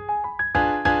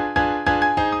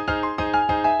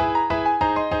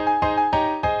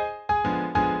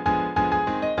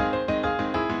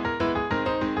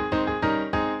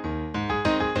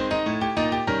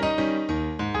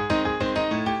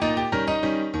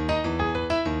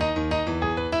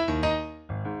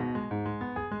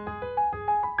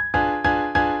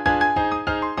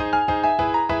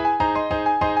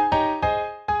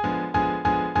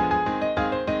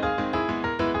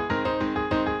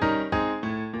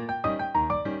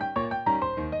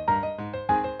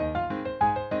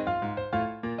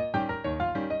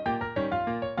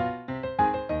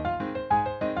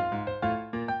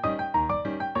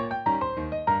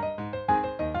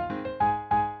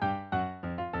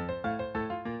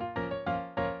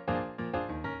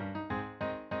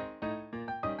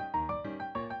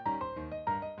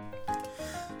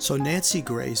 So Nancy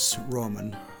Grace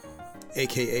Roman,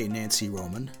 aka Nancy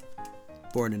Roman,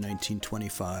 born in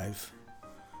 1925,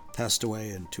 passed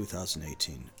away in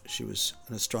 2018. She was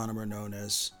an astronomer known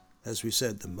as we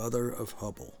said, the mother of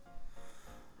Hubble.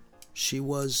 She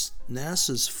was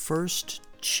NASA's first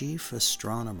chief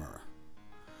astronomer.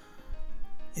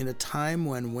 In a time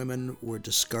when women were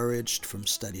discouraged from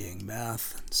studying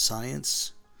math and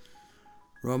science,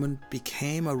 Roman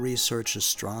became a research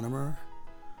astronomer,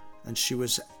 and she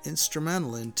was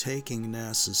instrumental in taking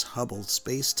NASA's Hubble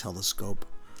Space Telescope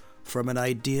from an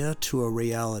idea to a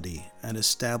reality and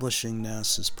establishing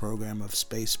NASA's program of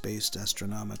space-based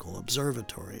astronomical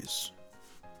observatories.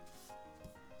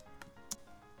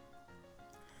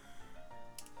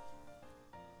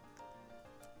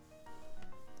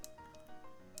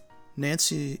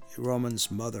 Nancy Roman's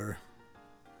mother,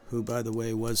 who by the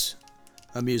way was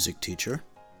a music teacher,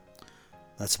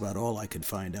 that's about all I could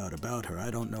find out about her.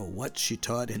 I don't know what she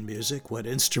taught in music, what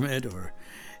instrument, or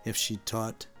if she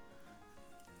taught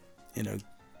in a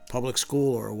public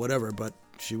school or whatever, but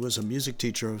she was a music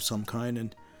teacher of some kind,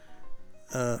 and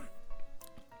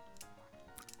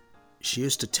she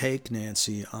used to take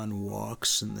Nancy on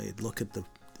walks, and they'd look at the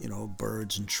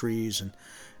birds and trees,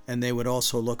 and they would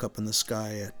also look up in the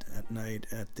sky at night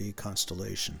at the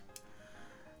constellation.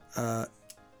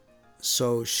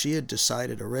 So she had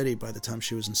decided already by the time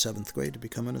she was in 7th grade to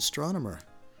become an astronomer.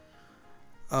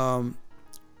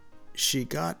 She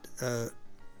got a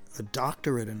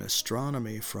doctorate in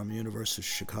astronomy from University of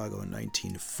Chicago in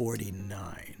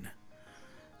 1949.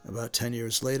 About 10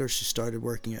 years later, she started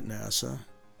working at NASA,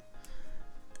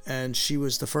 and she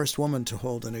was the first woman to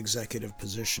hold an executive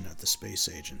position at the space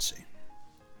agency.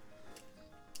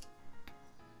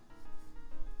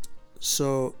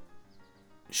 So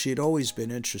she had always been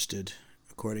interested,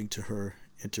 according to her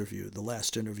interview, the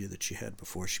last interview that she had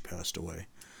before she passed away,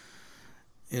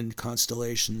 in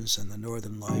constellations and the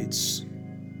northern lights.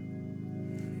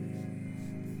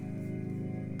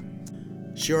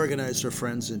 She organized her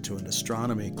friends into an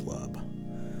astronomy club.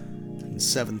 In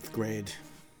 7th grade,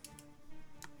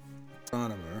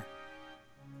 astronomer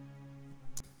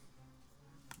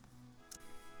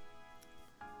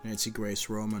Nancy Grace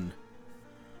Roman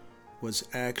was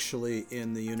actually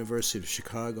in the University of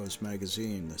Chicago's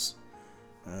magazine.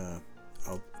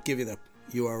 I'll give you the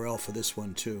URL for this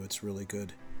one too. It's really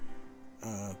good.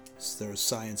 It's their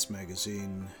science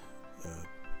magazine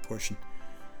portion.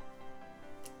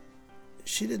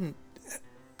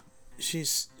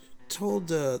 She's told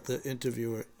the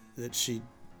interviewer that she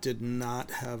did not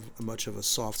have much of a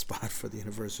soft spot for the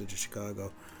University of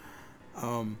Chicago.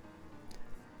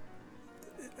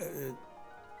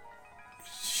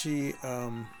 She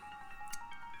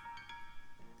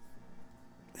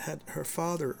had her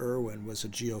father, Irwin, was a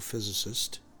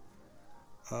geophysicist.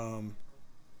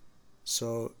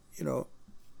 So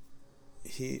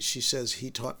she says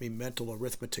he taught me mental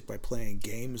arithmetic by playing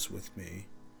games with me.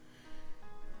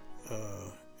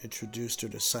 Introduced her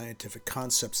to scientific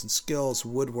concepts and skills,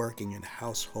 woodworking, and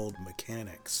household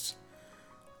mechanics.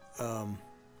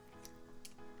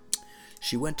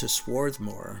 She went to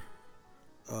Swarthmore,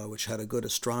 which had a good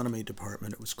astronomy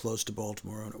department. It was close to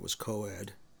Baltimore, and it was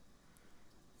co-ed.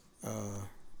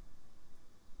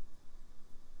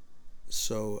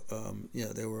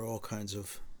 There were all kinds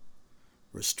of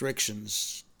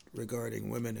restrictions regarding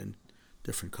women in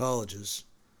different colleges.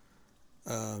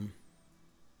 But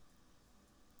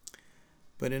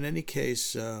in any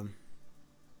case,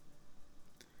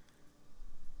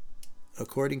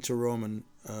 according to Roman,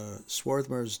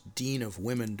 Swarthmore's Dean of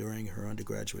Women during her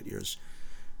undergraduate years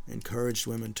encouraged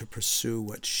women to pursue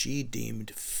what she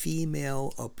deemed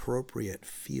female-appropriate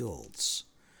fields.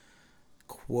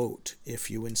 Quote, "If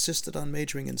you insisted on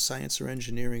majoring in science or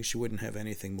engineering, she wouldn't have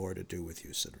anything more to do with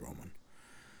you," said Roman.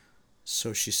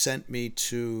 So she sent me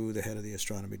to the head of the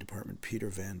astronomy department, Peter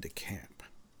Van de Kamp.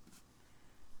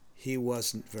 He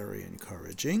wasn't very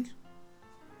encouraging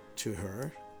to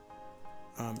her.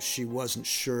 She wasn't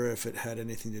sure if it had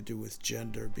anything to do with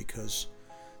gender, because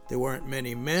there weren't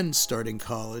many men starting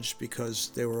college because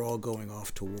they were all going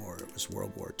off to war. It was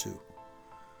World War II.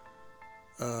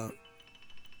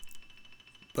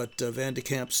 But Van de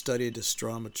Kamp studied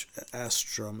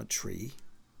astrometry,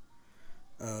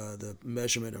 the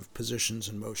measurement of positions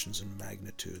and motions and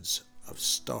magnitudes of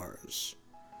stars.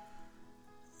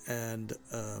 And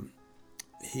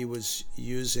he was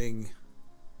using...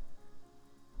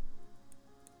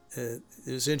 it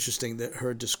was interesting that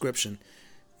her description...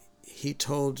 He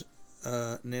told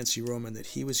Nancy Roman that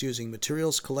he was using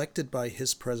materials collected by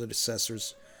his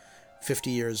predecessors 50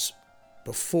 years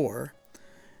before,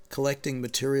 collecting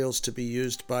materials to be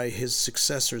used by his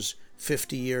successors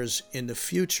 50 years in the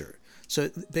future.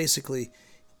 So basically,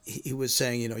 he was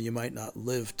saying, you might not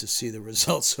live to see the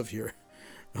results of your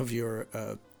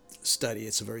study.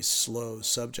 It's a very slow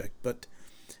subject, but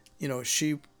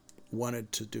she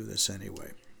wanted to do this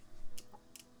anyway.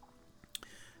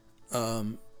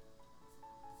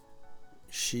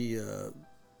 She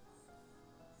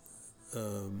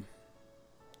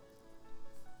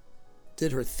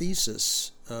did her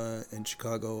thesis in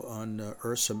Chicago on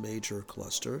Ursa Major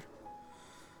cluster,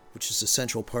 which is the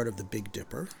central part of the Big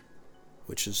Dipper,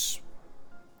 the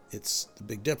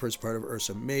Big Dipper is part of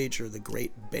Ursa Major, the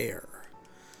Great Bear.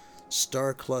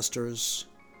 Star clusters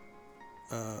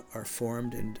are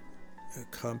formed in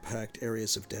compact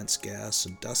areas of dense gas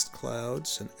and dust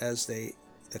clouds, and as the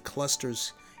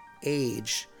clusters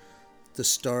age, the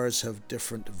stars have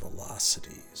different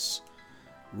velocities.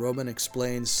 Roman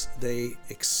explains they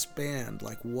expand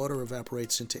like water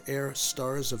evaporates into air,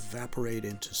 stars evaporate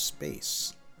into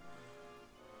space.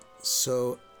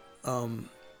 So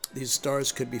these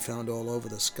stars could be found all over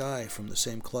the sky from the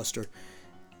same cluster.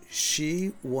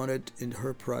 She wanted in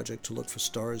her project to look for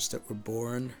stars that were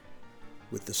born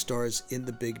with the stars in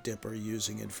the Big Dipper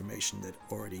using information that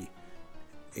already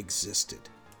existed.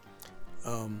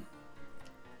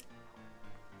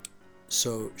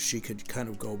 So she could kind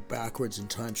of go backwards in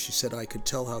time. She said, I could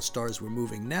tell how stars were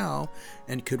moving now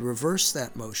and could reverse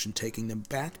that motion, taking them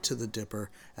back to the Dipper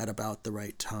at about the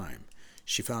right time.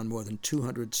 She found more than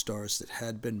 200 stars that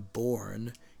had been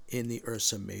born in the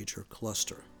Ursa Major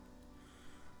cluster.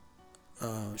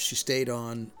 She stayed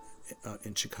on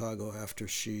in Chicago after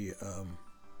she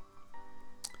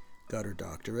got her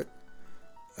doctorate,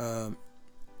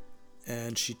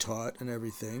 and she taught and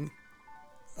everything.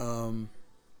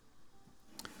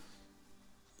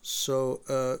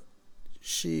 So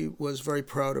she was very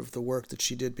proud of the work that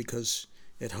she did because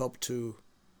it helped to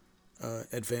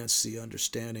advance the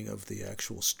understanding of the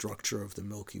actual structure of the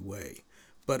Milky Way.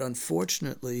 But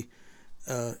unfortunately,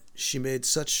 she made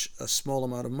such a small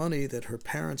amount of money that her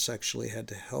parents actually had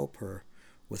to help her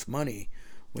with money.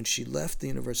 When she left the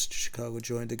University of Chicago,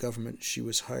 joined the government, she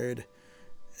was hired,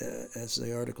 as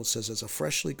the article says, as a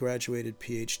freshly graduated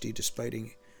PhD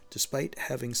despite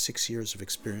having 6 years of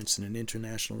experience and an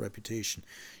international reputation.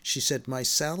 She said, my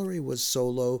salary was so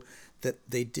low that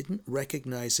they didn't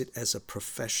recognize it as a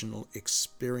professional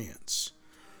experience.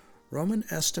 Roman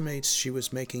estimates she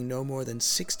was making no more than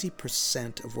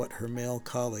 60% of what her male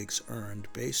colleagues earned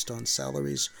based on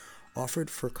salaries offered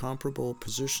for comparable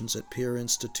positions at peer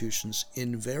institutions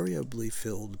invariably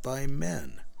filled by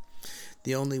men.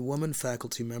 The only woman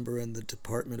faculty member in the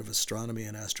Department of Astronomy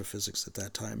and Astrophysics at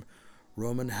that time,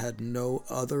 Roman had no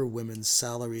other women's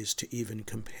salaries to even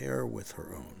compare with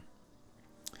her own.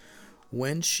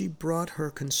 When she brought her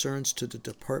concerns to the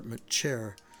department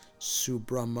chair,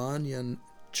 Subramanian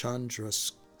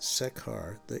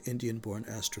Chandrasekhar, the Indian-born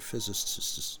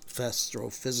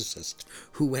astrophysicist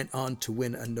who went on to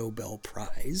win a Nobel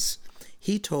Prize,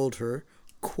 he told her,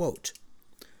 quote,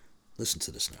 listen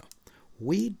to this now,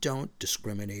 we don't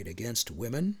discriminate against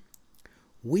women.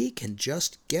 We can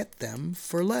just get them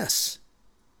for less,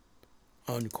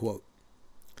 unquote.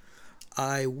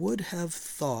 I would have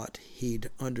thought he'd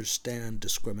understand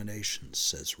discrimination,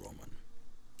 says Roman.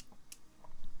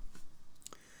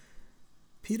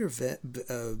 Peter van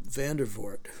der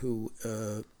Voort, who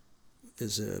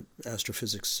is an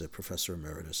astrophysics professor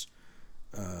emeritus,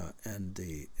 and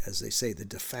as they say, the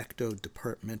de facto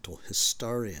departmental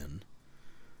historian,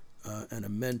 and a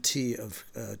mentee of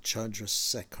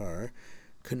Chandrasekhar,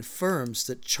 confirms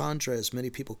that Chandra, as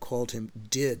many people called him,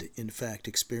 did in fact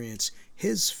experience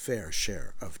his fair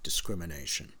share of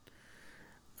discrimination.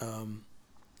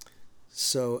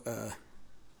 So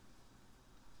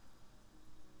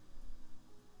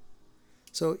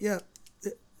yeah,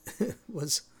 it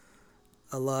was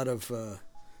a lot of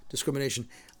discrimination.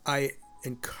 I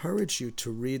encourage you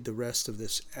to read the rest of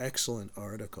this excellent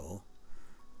article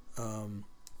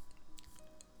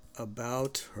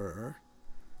about her.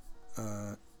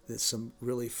 There's some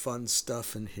really fun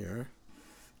stuff in here.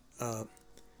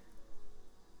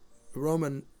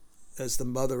 Roman, as the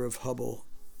mother of Hubble,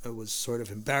 was sort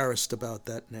of embarrassed about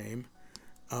that name.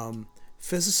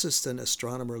 Physicist and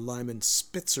astronomer Lyman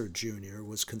Spitzer Jr.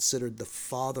 was considered the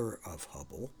father of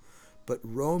Hubble, but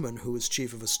Roman, who was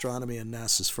chief of astronomy and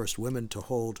NASA's first woman to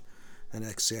hold an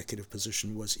executive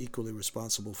position, was equally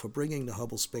responsible for bringing the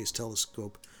Hubble Space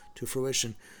Telescope to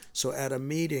fruition. So at a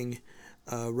meeting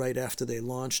right after they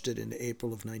launched it in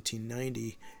April of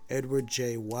 1990, Edward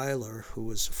J. Weiler, who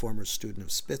was a former student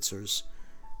of Spitzer's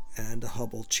and a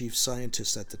Hubble chief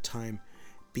scientist at the time,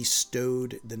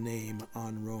 bestowed the name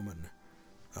on Roman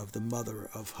of the mother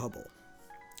of Hubble.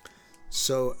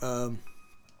 So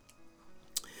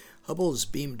Hubble has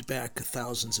beamed back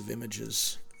thousands of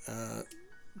images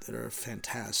that are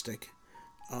fantastic.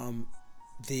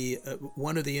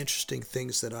 One of the interesting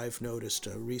things that I've noticed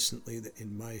recently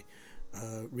in my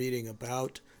reading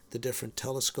about the different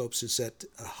telescopes is that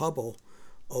Hubble,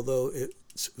 although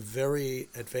it's very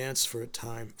advanced for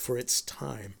its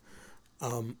time,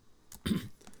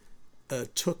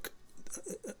 took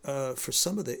for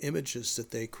some of the images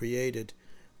that they created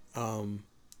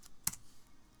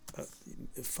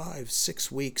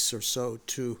 5-6 weeks or so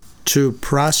to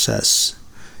process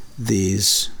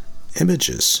these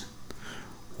images,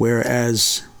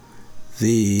 whereas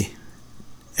the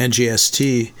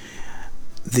NGST,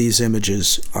 these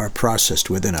images are processed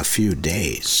within a few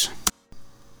days.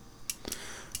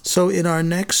 So in our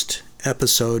next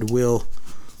episode, we'll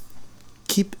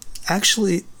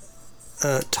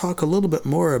talk a little bit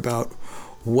more about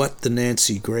what the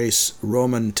Nancy Grace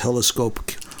Roman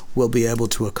telescope will be able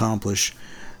to accomplish,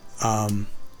 and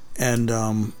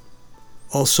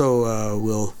also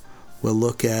we'll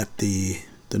look at the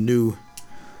new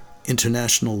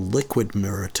International Liquid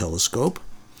Mirror Telescope,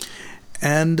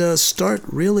 and start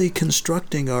really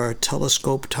constructing our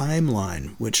telescope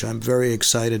timeline, which I'm very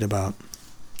excited about.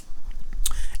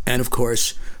 And of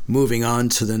course, moving on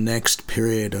to the next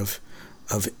period of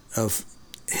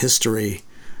history,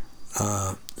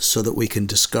 so that we can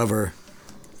discover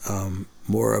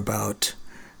more about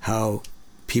how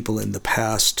people in the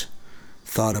past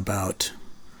thought about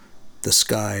the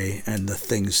sky and the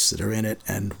things that are in it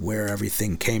and where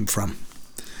everything came from.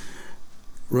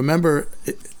 Remember,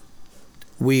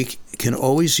 we can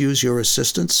always use your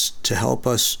assistance to help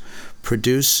us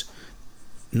produce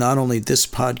not only this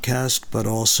podcast, but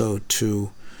also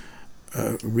to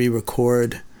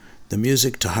re-record the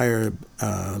music, to hire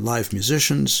live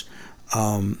musicians,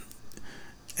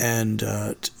 and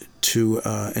to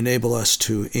enable us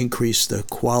to increase the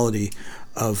quality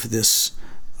of this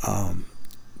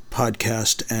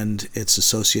podcast and its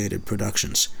associated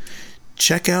productions.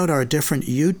 Check out our different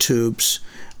YouTubes.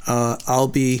 I'll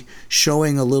be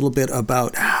showing a little bit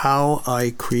about how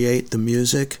I create the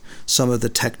music, some of the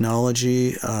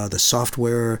technology, the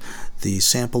software, the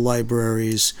sample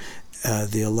libraries,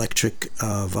 the electric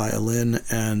violin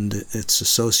and its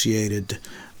associated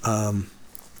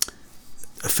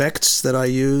effects that I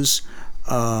use,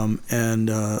 and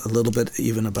a little bit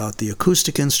even about the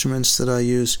acoustic instruments that I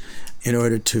use in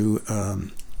order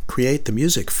to create the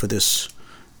music for this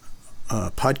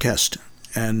podcast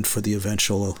and for the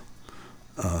eventual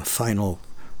final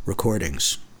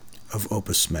recordings of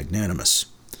Opus Magnanimus.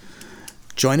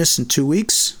 Join us in 2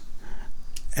 weeks,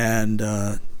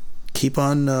 and keep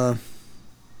on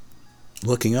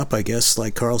looking up, I guess,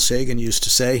 like Carl Sagan used to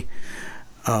say.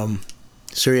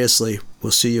 Seriously,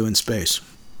 we'll see you in space.